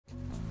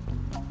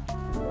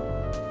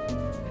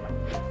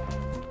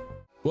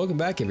Welcome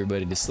back,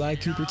 everybody, to Sly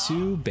Cooper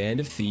 2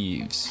 Band of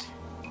Thieves.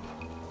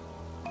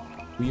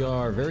 We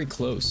are very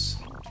close.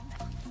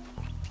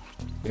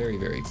 Very,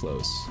 very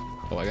close.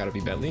 Oh, I gotta be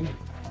Bentley?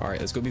 Alright,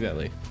 let's go be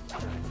Bentley.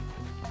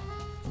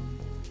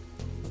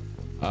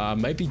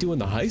 Might be doing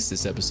the heist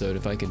this episode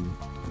if I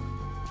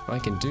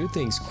can do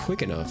things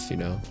quick enough, you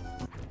know.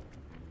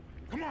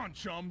 Come on,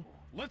 chum.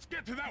 Let's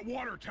get to that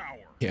water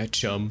tower. Yeah,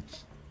 chum.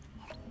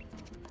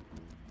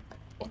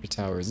 Water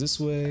tower is this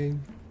way.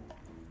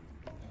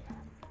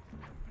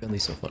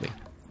 Bentley's so funny.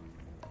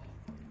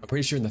 I'm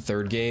pretty sure in the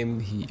third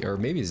game, or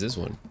maybe it's this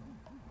one.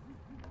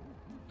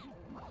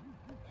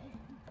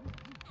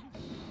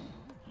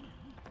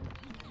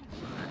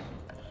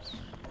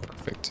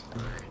 Perfect.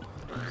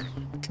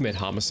 Commit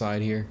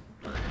homicide here.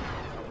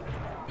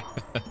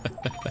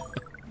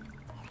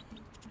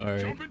 All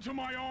right. Jump into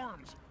my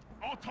arms.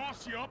 I'll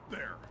toss you up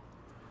there.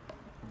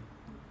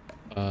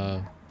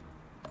 Uh-oh.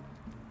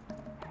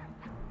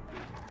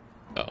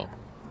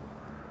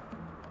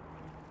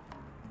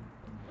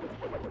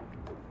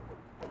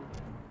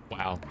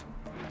 Wow.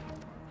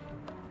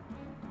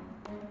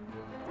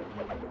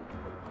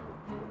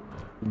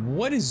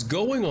 What is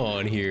going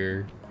on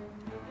here?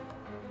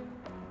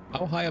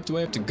 How high up do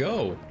I have to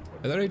go?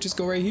 I thought I'd just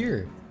go right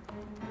here.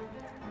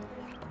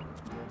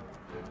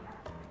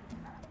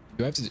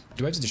 Do I have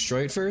to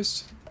destroy it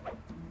first?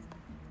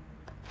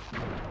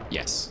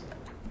 Yes.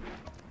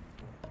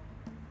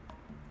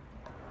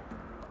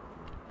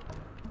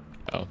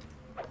 Oh.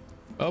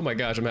 Oh my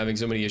gosh, I'm having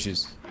so many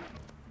issues.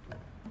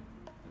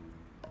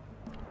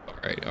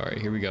 Alright,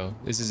 here we go.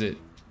 This is it.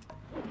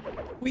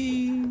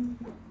 Whee!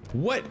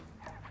 What?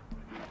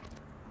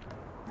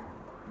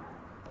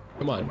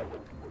 Come on.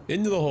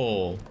 Into the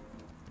hole.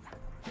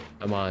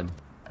 Come on.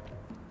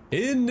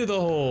 Into the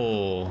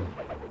hole.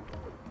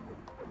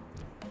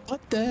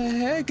 What the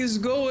heck is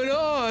going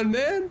on,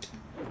 man?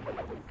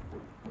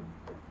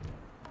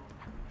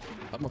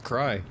 I'm gonna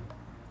cry.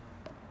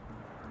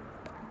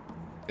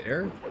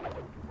 There?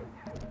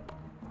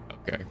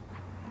 Okay.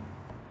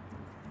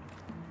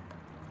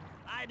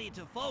 I need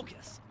to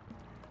focus.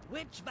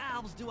 Which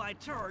valves do I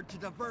turn to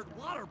divert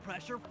water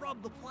pressure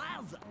from the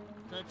plaza?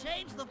 To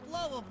change the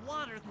flow of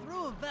water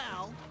through a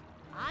valve,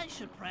 I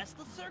should press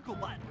the circle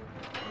button.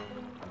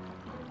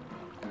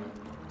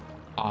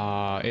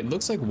 It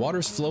looks like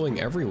water's flowing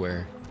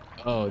everywhere.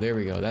 Oh, there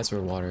we go. That's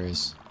where water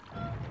is.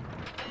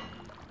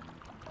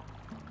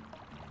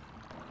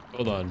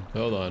 Hold on,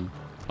 hold on.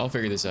 I'll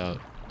figure this out.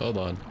 Hold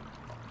on.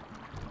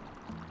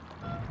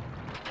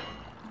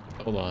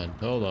 Hold on,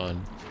 hold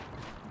on.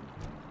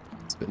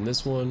 Spin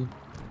this one.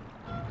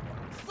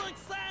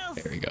 Success!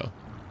 There we go.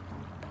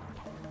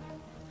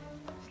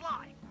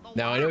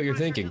 Now I know what you're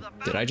thinking.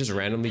 Did I just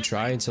randomly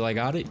try until I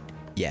got it?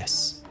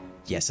 Yes.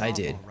 Yes, I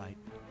did. All right.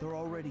 They're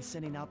already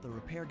sending out the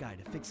repair guy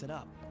to fix it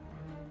up.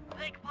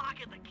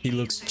 He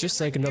looks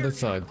just like another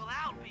thug.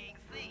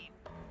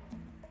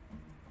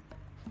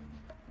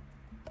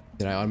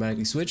 Did I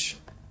automatically switch?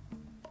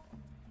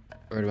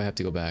 Or do I have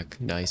to go back?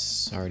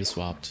 Nice. Already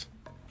swapped.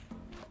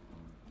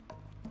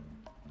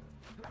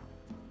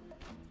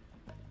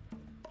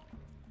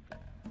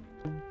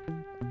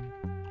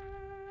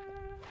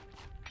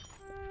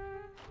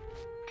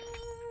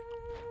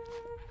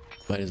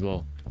 Might as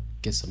well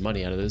get some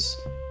money out of this.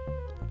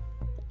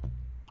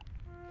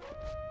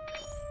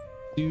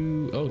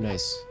 Oh,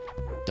 nice.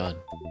 Done.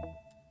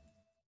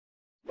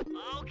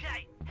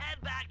 Okay,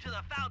 head back to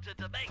the fountain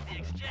to make the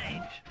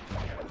exchange.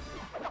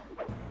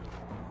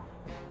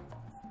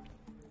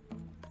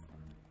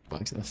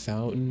 Back to the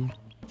fountain.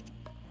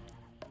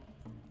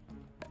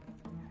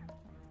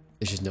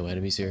 There's just no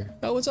enemies here.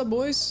 Oh, what's up,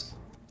 boys?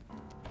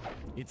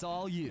 It's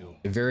all you.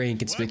 They're very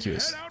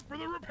inconspicuous. Let's head out for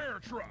the repair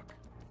truck.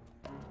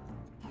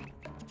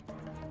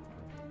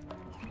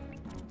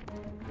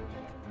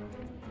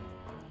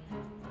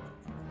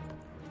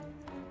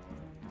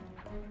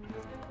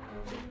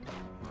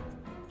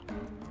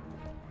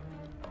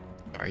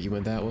 Alright, you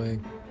went that way.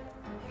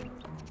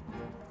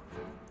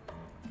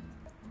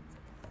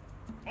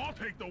 I'll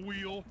take the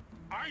wheel.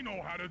 I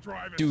know how to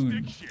drive a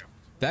Dude, stick shift.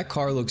 that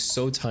car looks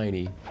so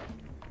tiny.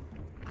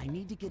 I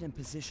need to get in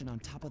position on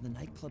top of the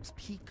nightclub's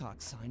peacock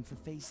sign for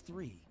phase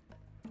 3.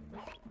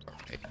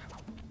 Okay.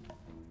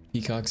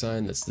 Peacock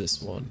sign, that's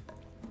this one.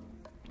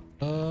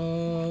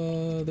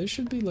 There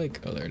should be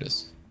like, oh, there it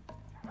is.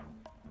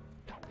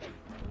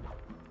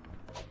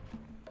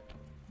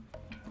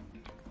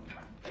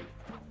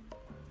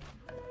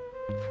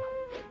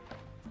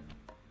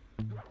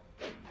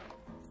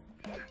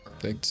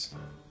 Perfect.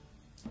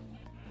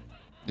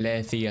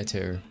 Le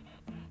Theater.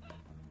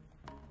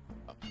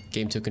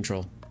 Game took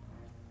control.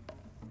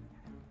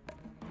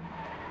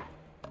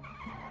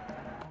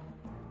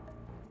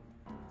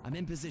 I'm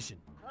in position.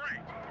 Great.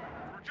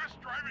 We're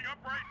just driving up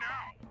right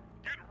now.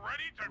 Get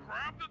ready to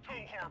grab the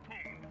tow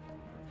harpoon.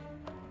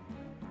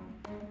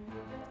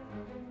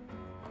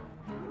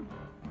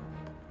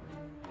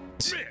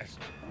 Missed.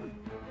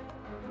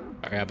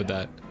 Alright, how about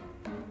that?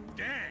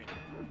 Dang.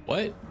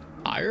 What?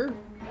 Higher?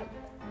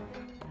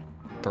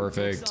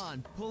 Perfect.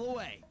 Son, pull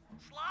away.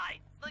 Sly,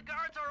 the the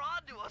guards are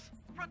onto us.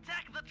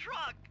 Protect the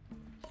truck.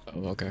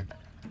 Oh, okay.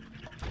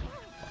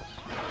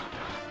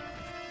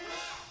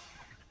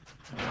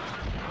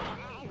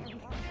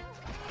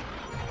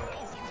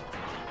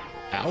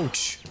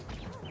 Ouch.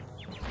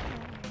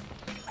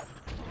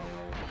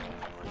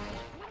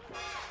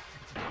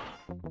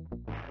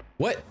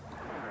 What?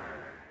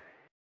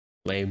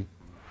 Lame.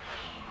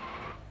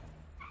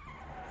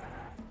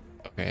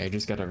 Okay, I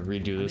just gotta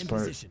redo this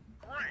part. Great.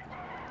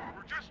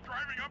 We're just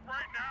driving up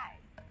right now.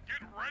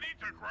 Get ready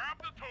to grab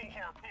the tow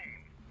harpoon.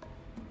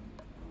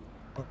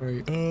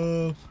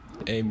 Alright,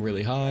 aim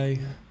really high.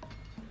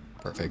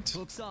 Perfect.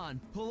 Hooks on.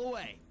 Pull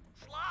away.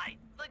 Sly,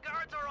 the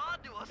guards are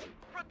onto us.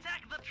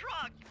 Protect the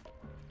truck.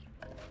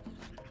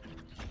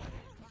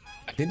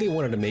 I think they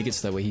wanted to make it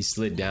so that way he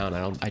slid down.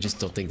 I just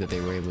don't think that they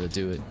were able to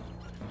do it.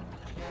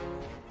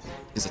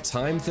 Is it a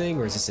time thing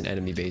or is this an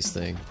enemy-based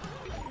thing?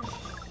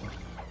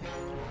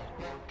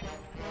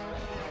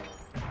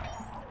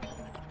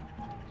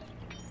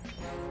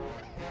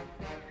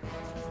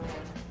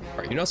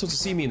 Alright, you're not supposed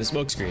to see me in the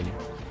smoke screen.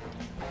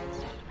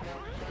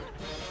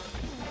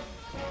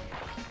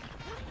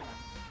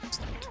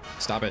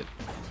 Stop it.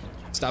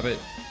 Stop it.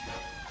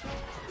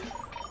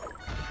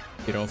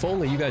 You know, if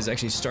only you guys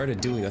actually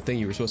started doing the thing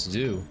you were supposed to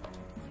do.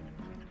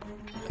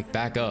 Like,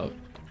 back up.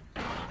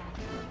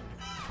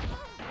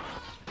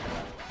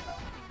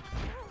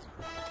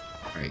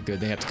 Alright, good.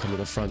 They have to come to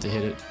the front to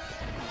hit it.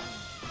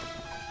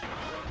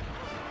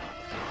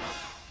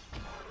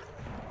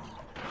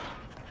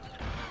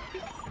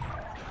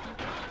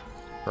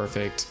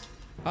 Perfect.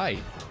 Hi.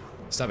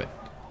 Stop it.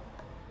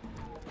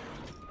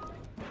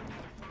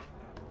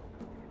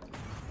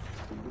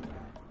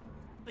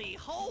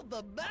 Behold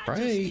the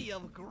majesty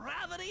of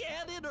gravity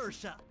and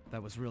inertia.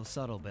 That was real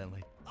subtle,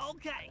 Bentley.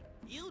 Okay,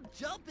 you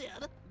jump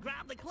in,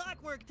 grab the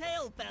clockwork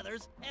tail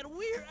feathers, and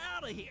we're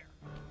out of here.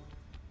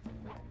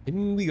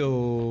 In we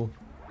go.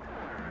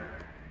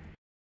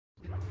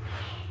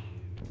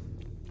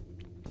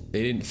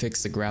 They didn't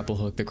fix the grapple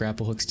hook. The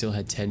grapple hook still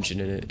had tension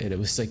in it, and it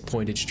was like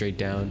pointed straight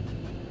down.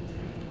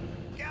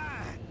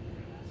 God.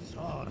 So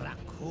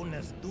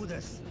raccooners do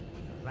this.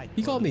 Like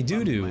He called me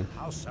doo-doo. my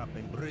house up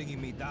and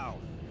bringing me down.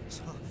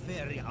 So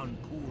very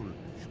uncool.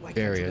 Why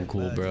Very can't you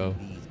uncool, let bro. birds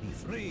and bees be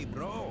free,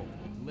 bro.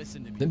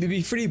 Listen to me. Let me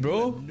be free, You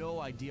bro. have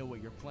no idea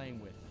what you're playing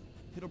with.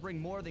 It'll bring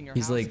more than your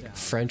He's house like down.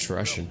 French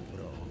Russian.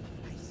 Bro,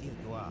 I see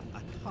you are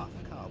a tough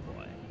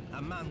cowboy.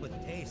 A man with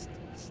taste,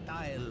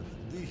 style,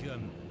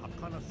 vision, a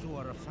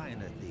connoisseur of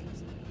finer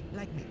things.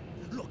 Like me.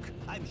 Look,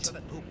 I'm sure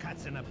that two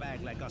cats in a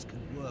bag like us can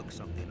work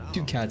something out.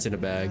 Two cats in a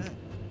bag.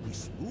 We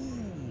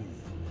smooth.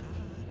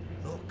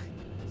 Look,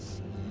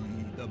 see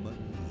the money.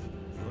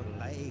 You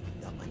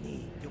like the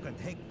money. You can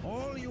take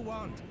all you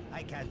want.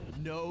 I can.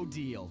 No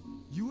deal.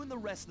 You and the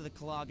rest of the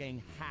Claw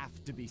Gang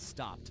have to be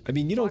stopped. I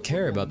mean, you don't Clockwork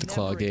care will about the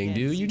Claw never Gang, again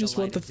do you? see You just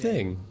want light the of day.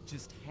 thing.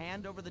 Just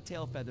hand over the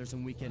tail feathers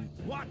and we can...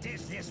 What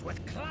is this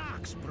with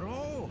clocks,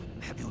 bro?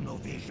 Have you no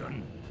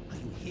vision? Are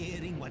you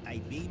hearing what I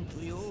beam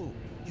to you?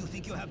 You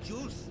think you have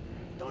juice?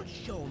 Don't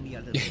show me a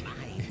little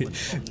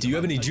mind. Do you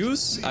have any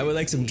juice? I would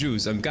like some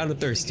juice. I'm kind of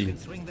thirsty.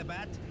 Swing the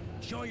bat,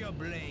 show your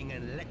bling,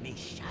 and let me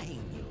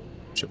shine you.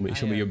 Show me I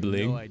your have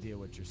bling. no idea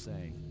what you're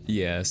saying.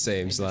 Yeah,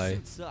 same, This Sly.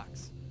 suit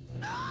sucks.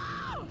 No!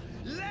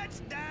 Let's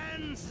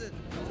dance!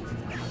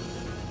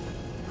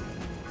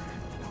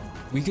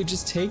 We could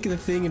just take the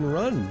thing and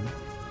run.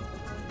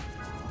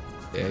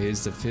 Yeah,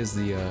 here's the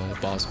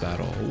boss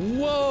battle.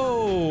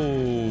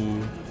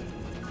 Whoa!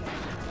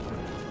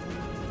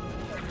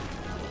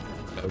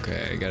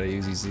 Okay, I gotta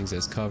use these things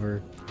as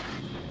cover.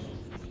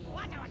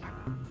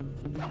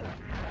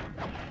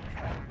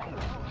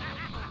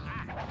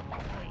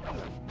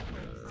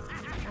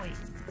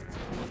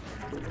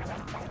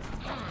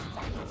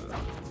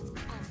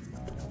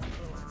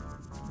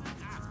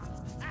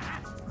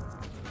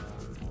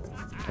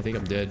 I think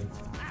I'm dead.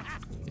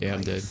 Yeah,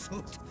 I'm dead.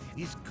 Suit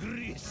is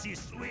greasy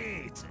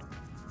sweet.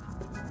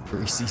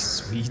 Greasy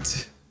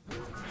sweet.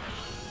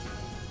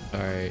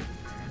 Alright.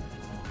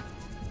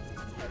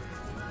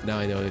 Now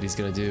I know what he's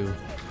gonna do.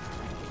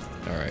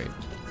 Alright.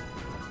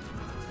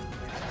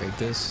 Break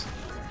this.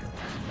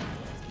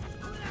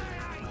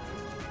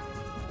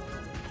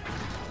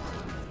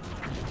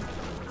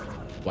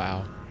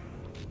 Wow.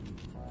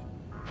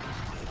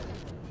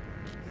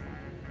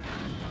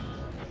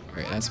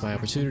 Alright, that's my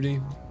opportunity.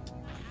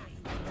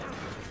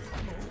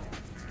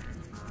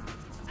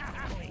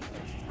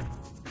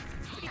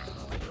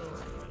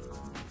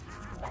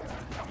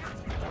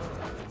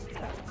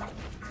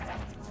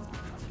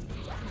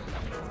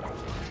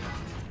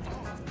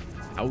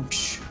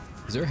 Ouch.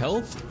 Is there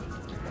health?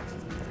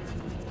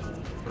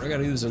 Or I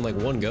gotta do this in like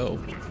one go.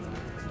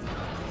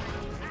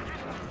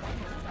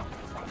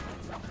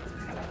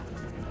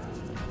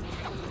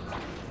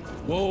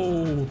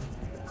 Whoa.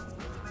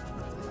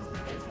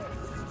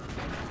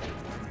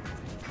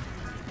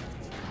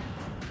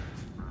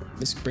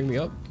 This bring me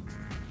up?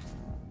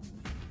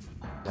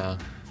 Nah.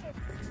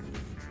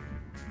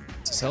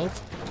 Is this health?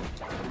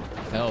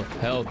 Health,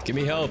 health, give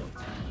me help.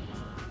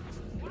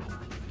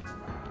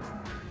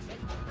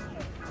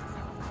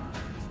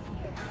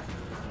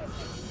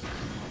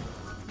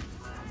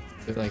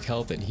 Is there like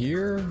health in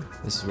here?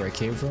 This is where I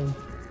came from.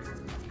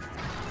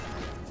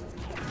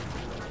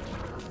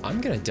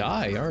 I'm gonna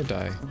die, aren't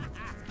I?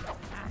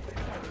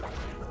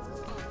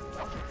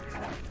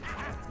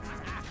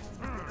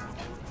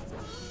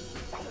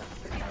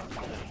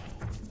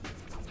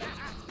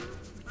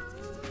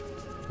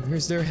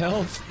 Where's their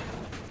health?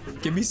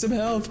 Give me some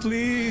health,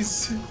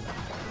 please.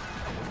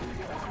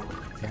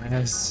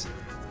 Yes.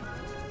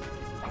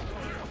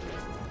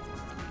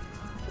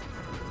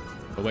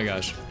 Oh my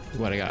gosh.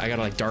 What I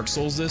gotta like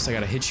Darksouls this? I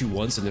gotta hit you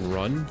once and then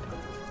run?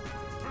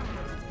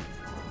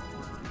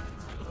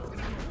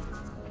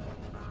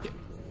 Yeah.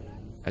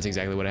 That's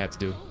exactly what I have to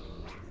do.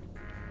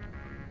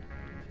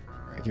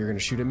 Alright, you're gonna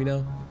shoot at me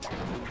now?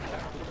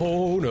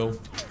 Oh no.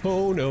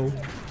 Oh no.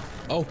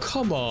 Oh,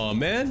 come on,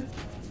 man.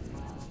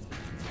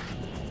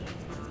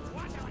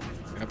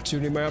 My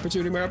opportunity, my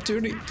opportunity, my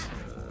opportunity.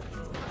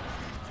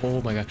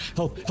 Oh my god.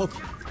 Help, help.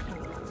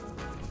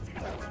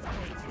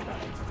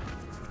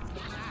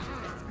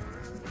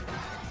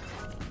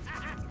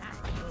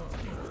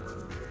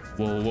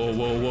 Whoa, whoa,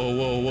 whoa, whoa,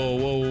 whoa, whoa,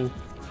 whoa.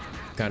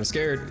 Kind of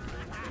scared.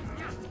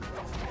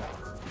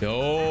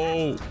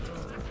 No.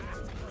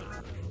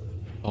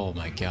 Oh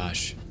my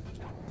gosh.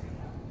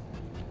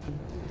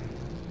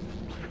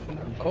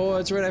 Oh,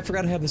 that's right. I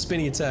forgot to have the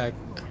spinny attack.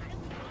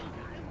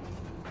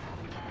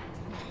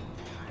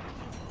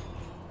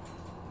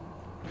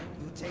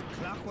 You take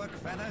clockwork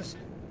feathers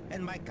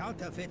and my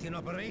counterfeit in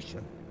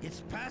operation.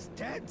 It's past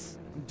tense.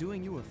 I'm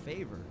doing you a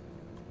favor.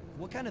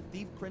 What kind of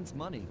thief prints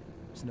money?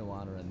 There's no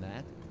honor in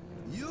that.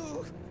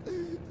 You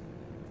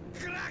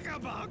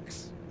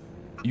crackerbox.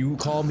 You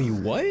call me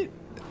what? I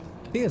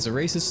think that's a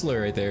racist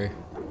slur right there.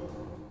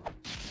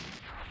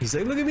 He's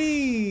like, look at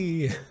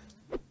me!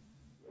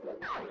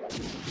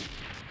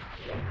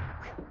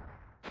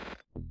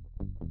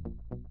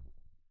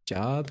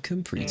 Job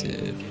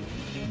completed.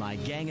 My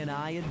gang and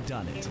I had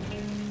done it.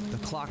 The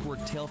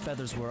clockwork tail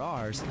feathers were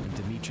ours, and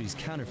Dimitri's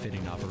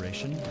counterfeiting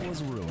operation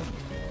was ruined.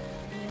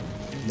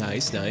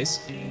 Nice, nice.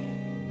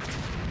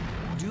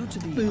 Due to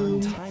the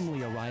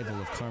untimely arrival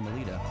of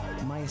Carmelita,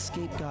 my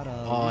escape got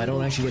a... Oh, I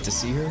don't actually get to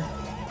see her?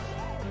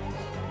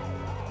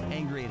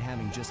 Angry at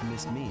having just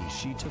missed me,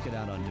 she took it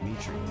out on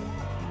Dimitri,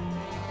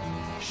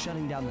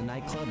 shutting down the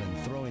nightclub and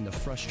throwing the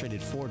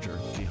frustrated forger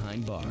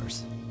behind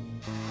bars.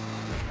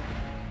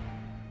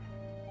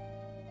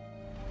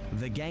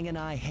 The gang and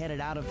I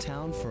headed out of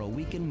town for a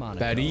week in Monaco.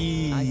 Paris.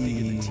 I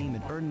figured the team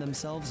had earned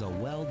themselves a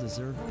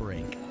well-deserved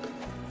break.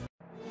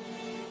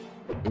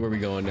 Where are we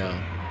going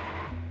now?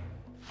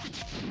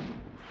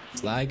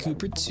 Sly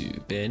Cooper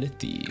 2, Band of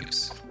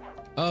Thieves.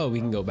 Oh, we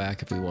can go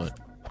back if we want.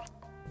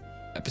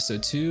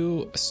 Episode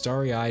 2, a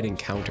starry-eyed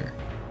encounter.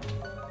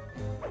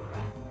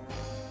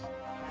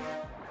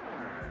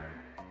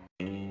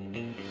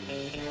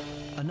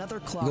 Another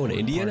Going to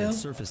India now?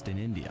 surfaced in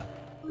India,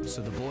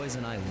 so the boys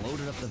and I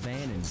loaded up the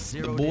van and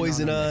zeroed boys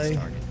in on and the next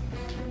I. target.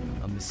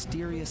 A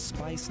mysterious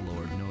spice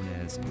lord known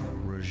as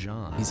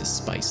Rajan. He's a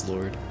spice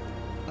lord.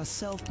 A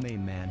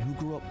self-made man who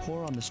grew up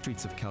poor on the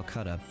streets of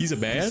Calcutta. He's a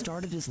man? He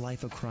started his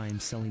life of crime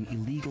selling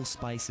illegal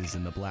spices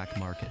in the black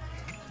market,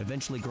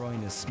 eventually growing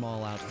his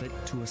small outfit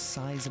to a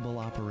sizable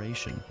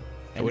operation.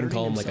 I wouldn't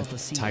call him like a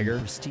tiger.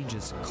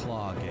 Prestigious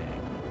claw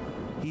gang.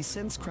 He's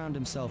since crowned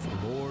himself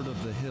Lord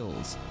of the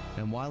Hills,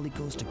 and while he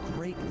goes to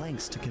great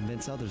lengths to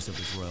convince others of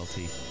his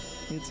royalty,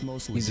 it's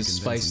mostly He's to a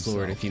convince spice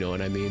lord, himself. if you know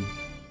what I mean.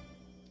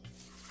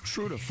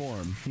 True to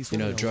form, he's You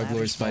know, holding a drug lord,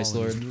 lavish spice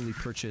ball in his lord. newly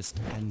purchased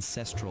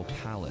ancestral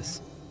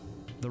palace.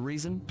 The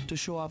reason? To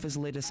show off his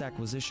latest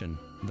acquisition,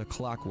 the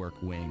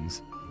clockwork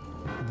wings.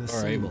 The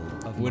All right, symbol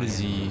of what is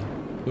Miami. he?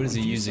 What is he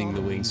If you using saw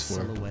the wings for?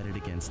 silhouetted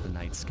against the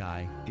night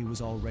sky, it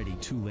was already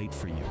too late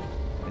for you,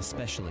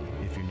 especially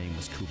if your name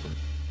was Cooper.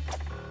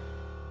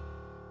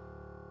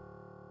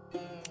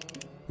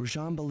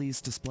 Rajan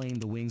believes displaying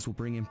the wings will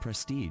bring him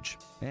prestige,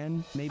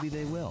 and maybe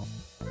they will.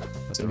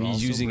 But So they're he's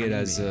also using it bringing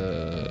as me.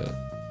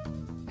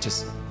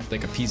 just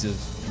like a piece of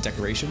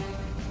decoration.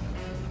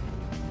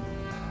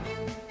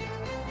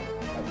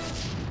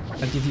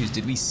 I'm confused.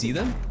 Did we see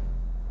them?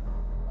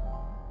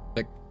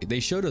 Like they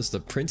showed us the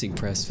printing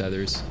press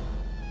feathers.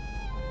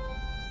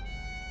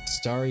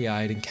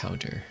 Starry-eyed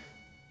encounter.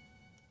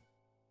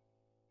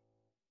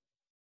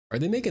 Are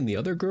they making the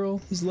other girl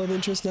his love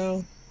interest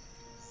now?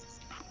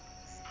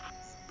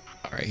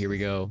 All right, here we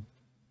go.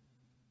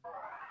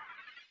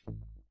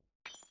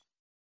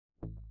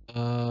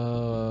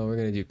 We're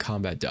gonna do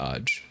combat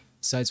dodge.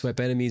 Sideswipe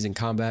enemies in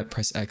combat,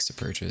 press X to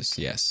purchase.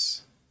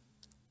 Yes.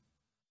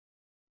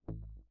 I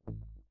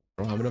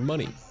don't have enough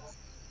money.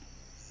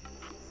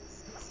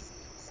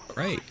 All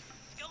right.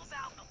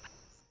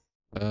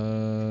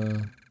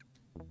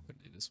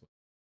 This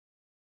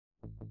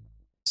one.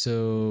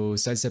 So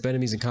sidestep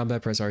enemies in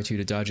combat, press R2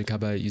 to dodge in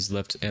combat, use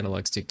left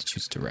analog stick to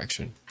choose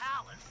direction.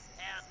 Palace,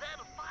 and then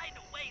find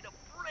a way to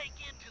break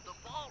into the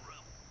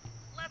ballroom.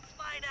 Let's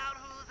find out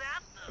who's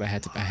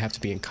at the I have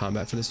to be in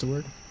combat for this to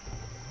work.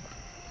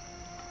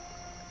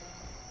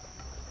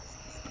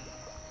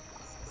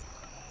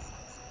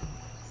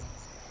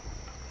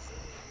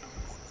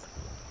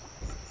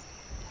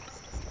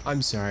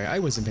 I'm sorry, I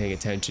wasn't paying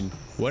attention.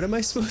 What am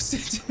I supposed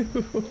to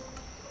do?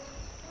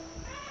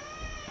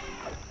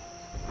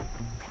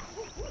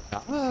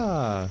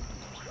 Ah.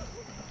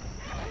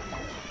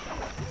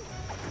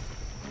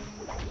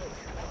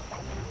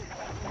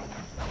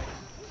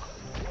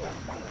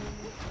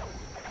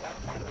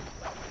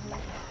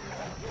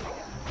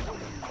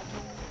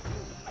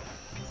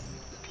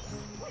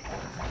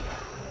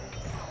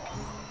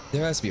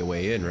 There has to be a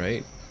way in,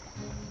 right?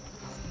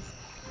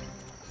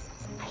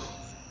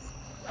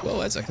 Whoa,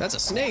 that's a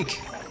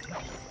snake.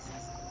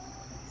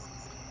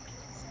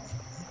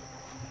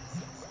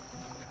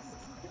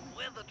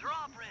 With the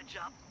drawbridge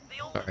up,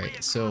 the only All way right,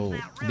 across so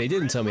that they river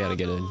didn't is tell me how to on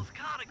get in. those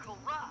conical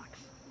rocks.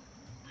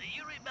 Do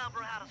you remember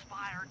how to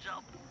spire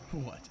jump?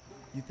 What?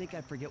 You think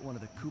I forget one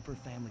of the Cooper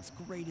family's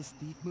greatest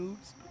thief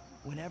moves?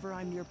 Whenever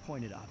I'm near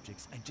pointed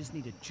objects, I just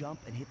need to jump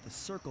and hit the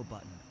circle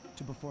button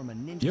to perform a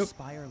ninja Yep.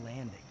 spire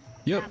landing.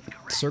 Yep, That's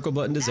correct. circle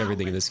button does Now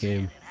everything in let's this see it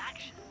game. in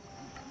action.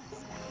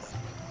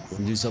 Want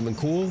to do something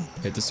cool?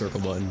 Hit the circle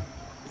button.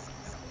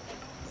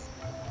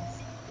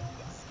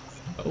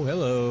 Oh,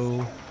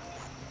 hello.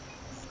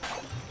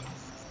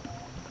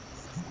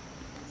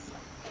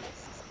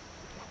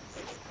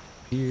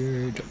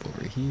 Here, jump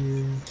over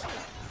here.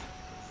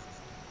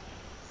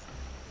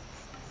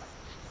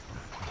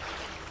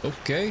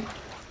 Okay.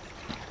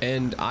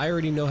 And I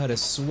already know how to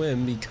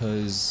swim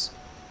because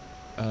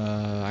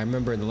I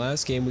remember in the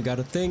last game we got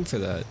a thing for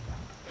that.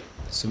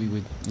 So we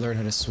would learn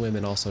how to swim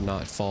and also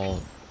not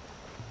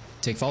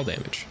take fall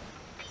damage.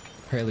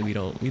 Apparently we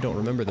don't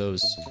remember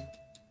those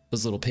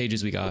little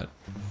pages we got.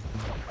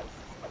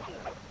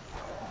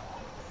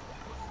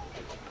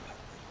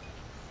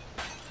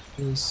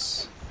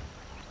 This.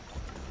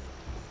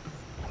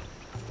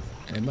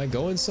 Am I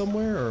going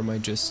somewhere or am I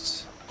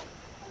just...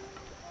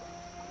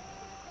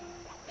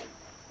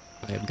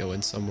 I am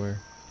going somewhere.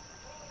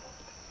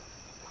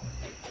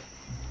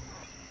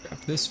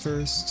 Grab this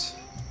first.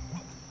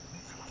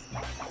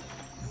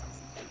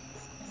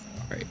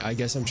 Alright, I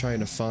guess I'm trying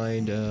to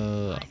find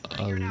a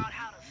Figured out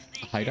how to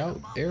sneak in hideout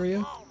above the area.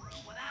 ballroom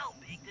without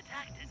being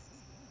detected.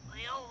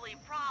 The only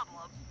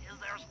problem is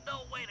there's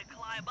no way to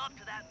climb up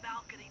to that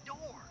balcony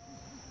door.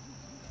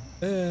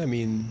 I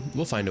mean,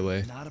 we'll find a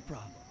way. Not a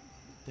problem.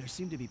 There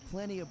seem to be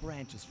plenty of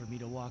branches for me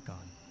to walk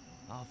on.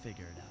 I'll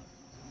figure it out.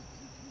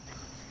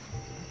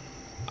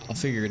 I'll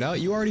figure it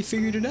out. You already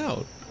figured it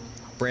out.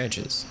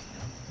 Branches.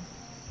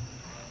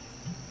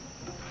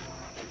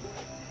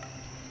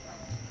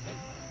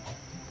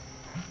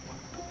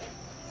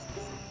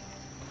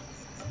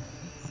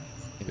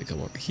 Okay, we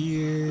come over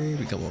here,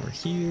 we come over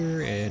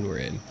here, and we're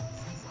in.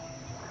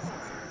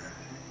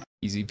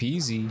 Easy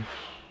peasy.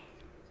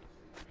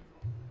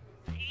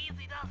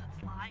 Easy does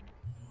it, Sly.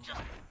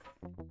 Just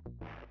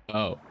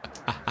Oh.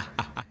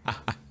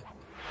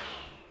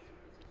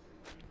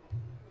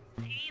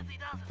 easy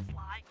does it,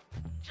 Sly.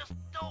 Just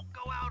don't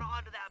go out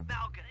onto that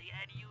balcony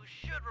and you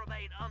should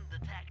remain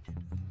undetected.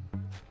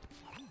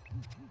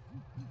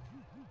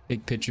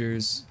 Take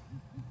pictures.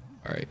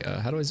 Alright,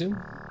 how do I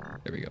zoom?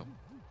 There we go.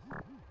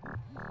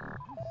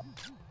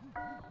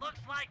 Looks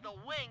like the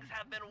wings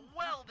have been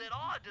welded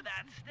onto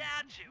that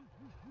statue.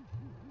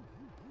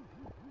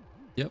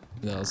 Yep,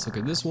 now let's look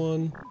at this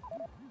one.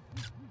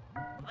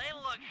 They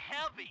look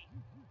heavy.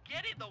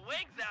 Getting the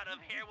wings out of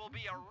here will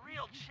be a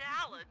real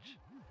challenge.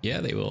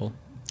 Yeah, they will.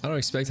 I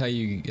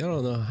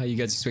don't know how you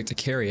guys expect to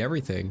carry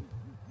everything.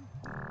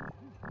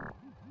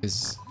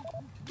 Because,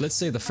 let's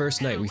say the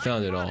first night we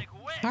found it all.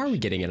 How are we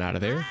getting it out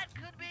of there? That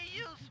could be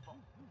useful.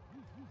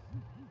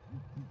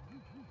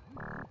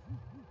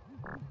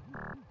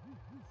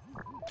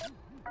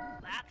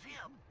 That's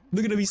him.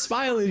 Look at him, he's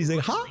smiling. He's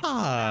like,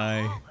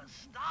 hi. All the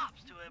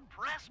stops to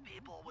impress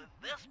people with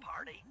this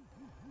party.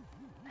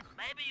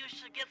 Maybe you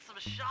should get some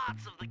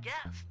shots of the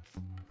guests.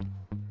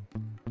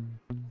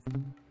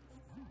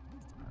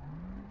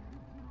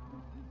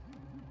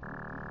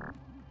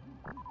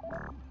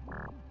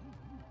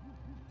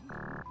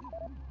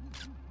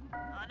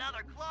 Another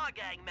Claw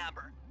Gang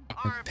member.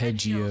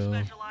 Arpeggio.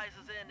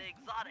 Specializes in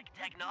exotic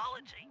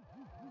technology.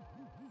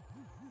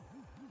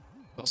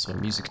 Also a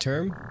music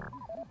term.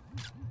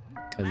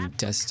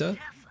 Contesta.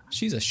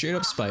 She's a straight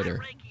up spider.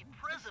 High-ranking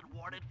prison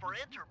warden for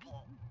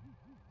Interpol.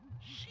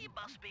 She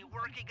must be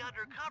working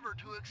undercover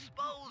to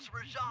expose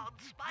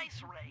Rajan's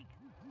spice ring.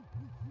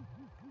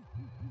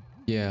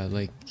 Yeah,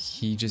 like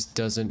he just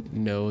doesn't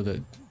know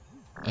that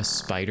a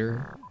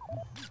spider.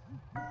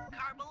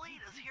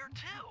 Carmelita's here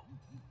too.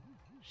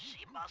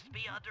 She must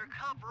be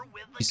undercover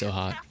with the She's so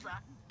hot. Contessa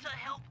to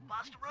help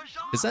bust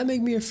Rajan. Does that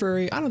make me a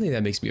furry? I don't think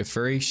that makes me a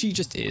furry. She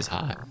just is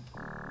hot.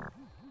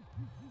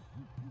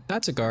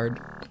 That's a guard.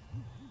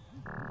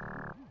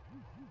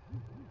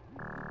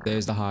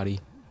 There's the hottie.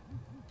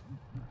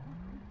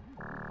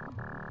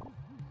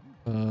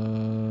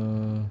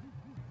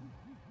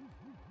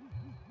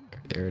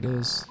 There it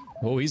is.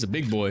 Oh, he's a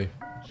big boy.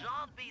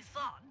 John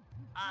Bison,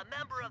 a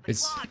member of the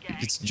It's- Claw Gang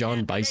it's John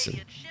and Bison.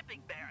 Canadian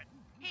shipping baron.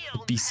 He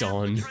owns Bison.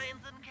 half the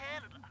trains in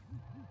Canada.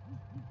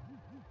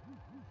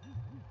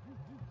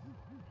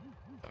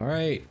 All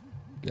right.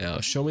 Now,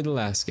 show me the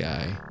last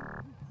guy.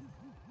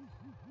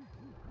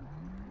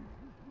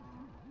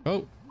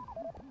 Oh.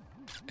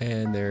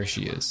 And there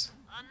she is.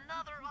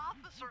 Another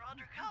officer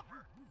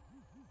undercover.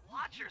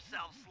 Watch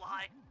yourself,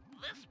 Sly.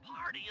 This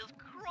party is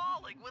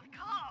crawling with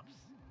cops.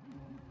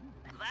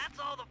 That's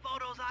all the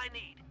photos I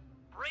need.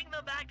 Bring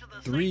them back to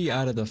the 3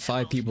 out of the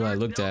 5 people I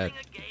looked at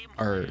building a game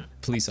are plan.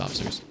 police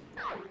officers.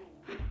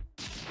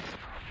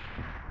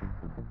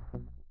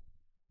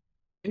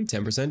 Okay,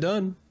 10%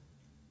 done.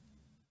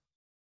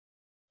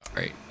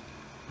 Alright.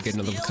 Get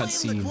another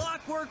Stealing cutscene. the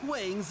clockwork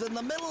wings in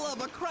the middle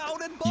of a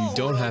crowded You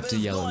don't have to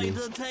ballroom yell at is me.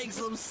 going to take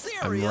some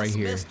I'm right serious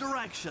here.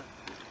 misdirection.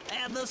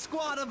 And the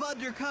squad of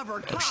undercover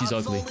Oh, cops she's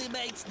ugly. only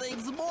makes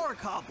things more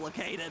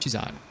complicated. She's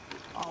hot.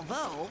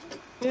 Although,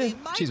 Yeah, we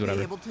might she's be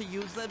whatever. able to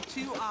use them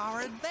to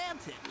our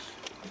advantage.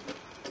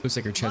 Looks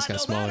like her chest But got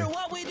no smaller. matter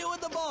what we do in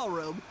the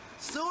ballroom,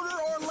 sooner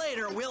or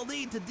later we'll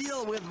need to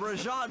deal with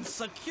Rajan's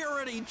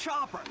security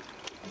chopper.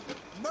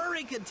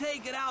 Murray can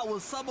take it out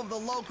with some of the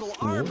local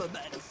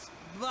armaments,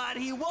 but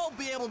he won't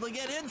be able to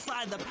get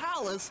inside the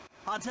palace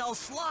until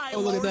Sly Oh,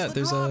 look at lowers that. the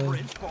There's a-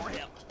 drawbridge for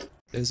him.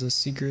 There's a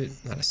secret,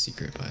 not a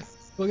secret, but...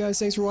 Well, guys,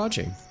 thanks for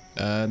watching.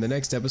 In the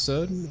next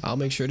episode, I'll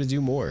make sure to do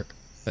more.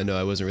 I know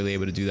I wasn't really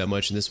able to do that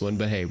much in this one,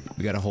 but hey,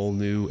 we got a whole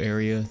new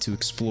area to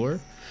explore.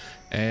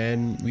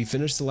 And we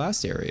finished the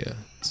last area.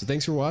 So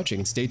thanks for watching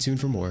and stay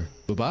tuned for more.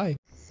 Bye-bye.